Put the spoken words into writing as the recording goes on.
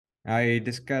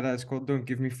This kata is called don't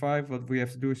give me 5. What we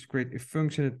have to do is create a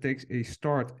function that takes a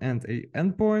start and a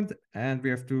endpoint, and we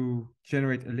have to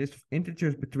generate a list of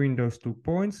integers between those 2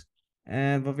 points.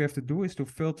 And what we have to do is to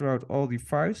filter out all the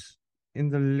 5s in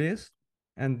the list,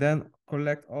 and then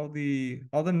collect all the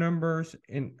other numbers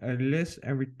in a list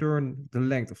and return the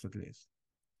length of that list.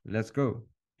 Let's go.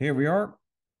 Here we are.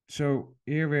 So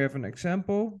here we have an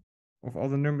example of all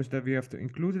the numbers that we have to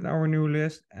include in our new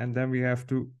list, and then we have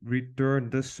to return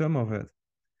the sum of it.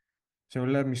 So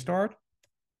let me start.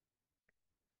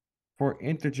 For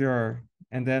integer,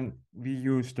 and then we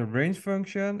use the range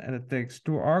function, and it takes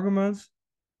 2 arguments.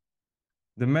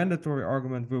 The mandatory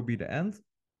argument will be the end,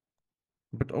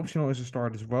 but optional is a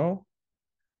start as well.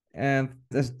 And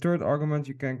as a third argument,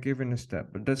 you can give in a step,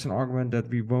 but that's an argument that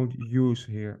we won't use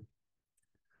here.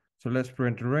 So let's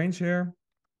print the range here,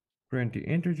 print the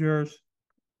integers.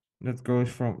 That goes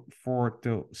from 4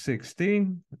 till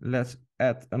 16. Let's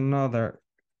add another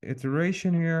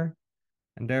iteration here.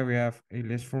 And there we have a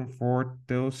list from 4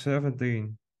 till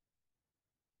 17.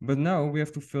 But now we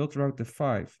have to filter out the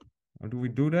 5. How do we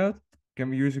do that? Can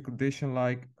we use a condition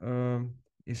like,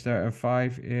 is there a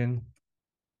 5 in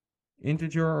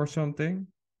integer or something?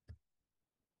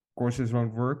 Of course, this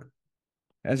won't work.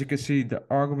 As you can see, the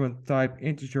argument type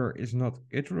integer is not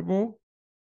iterable.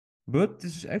 But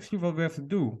this is actually what we have to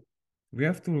do. We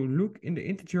have to look in the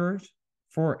integers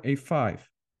for a 5,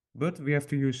 but we have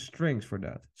to use strings for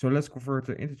that. So let's convert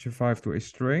the integer 5 to a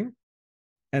string.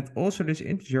 And also this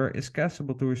integer is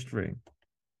castable to a string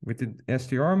with the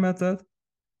str method,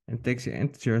 and takes the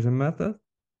integer as a method.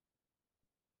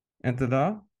 And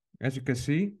tada, as you can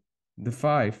see, the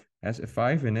 5 has a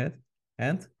 5 in it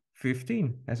and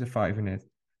 15 has a 5 in it.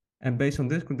 And based on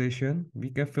this condition, we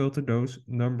can filter those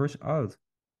numbers out.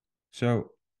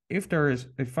 So if there is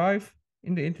a 5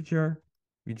 in the integer,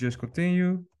 we just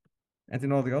continue. And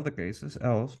in all the other cases,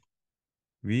 else,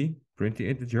 we print the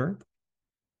integer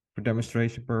for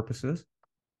demonstration purposes.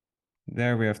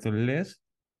 There we have the list.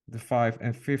 The 5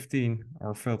 and 15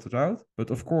 are filtered out. But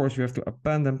of course, you have to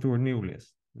append them to a new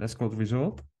list. Let's go to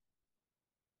result.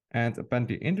 And append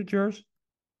the integers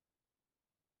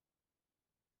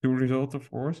to result, of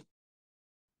course.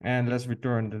 And let's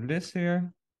return the list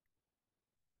here.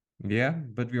 Yeah,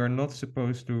 but we are not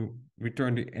supposed to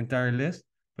return the entire list,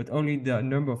 but only the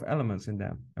number of elements in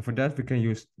them. And for that, we can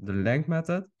use the length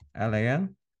method,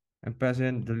 len, and pass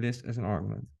in the list as an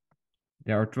argument.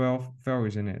 There are 12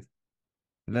 values in it.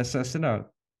 Let's test it out.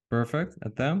 Perfect,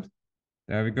 attempt.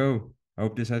 There we go.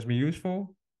 Hope this has been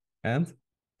useful. And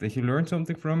did you learn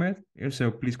something from it? If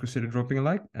so, please consider dropping a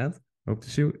like, and hope to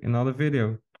see you in another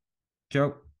video.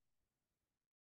 Ciao.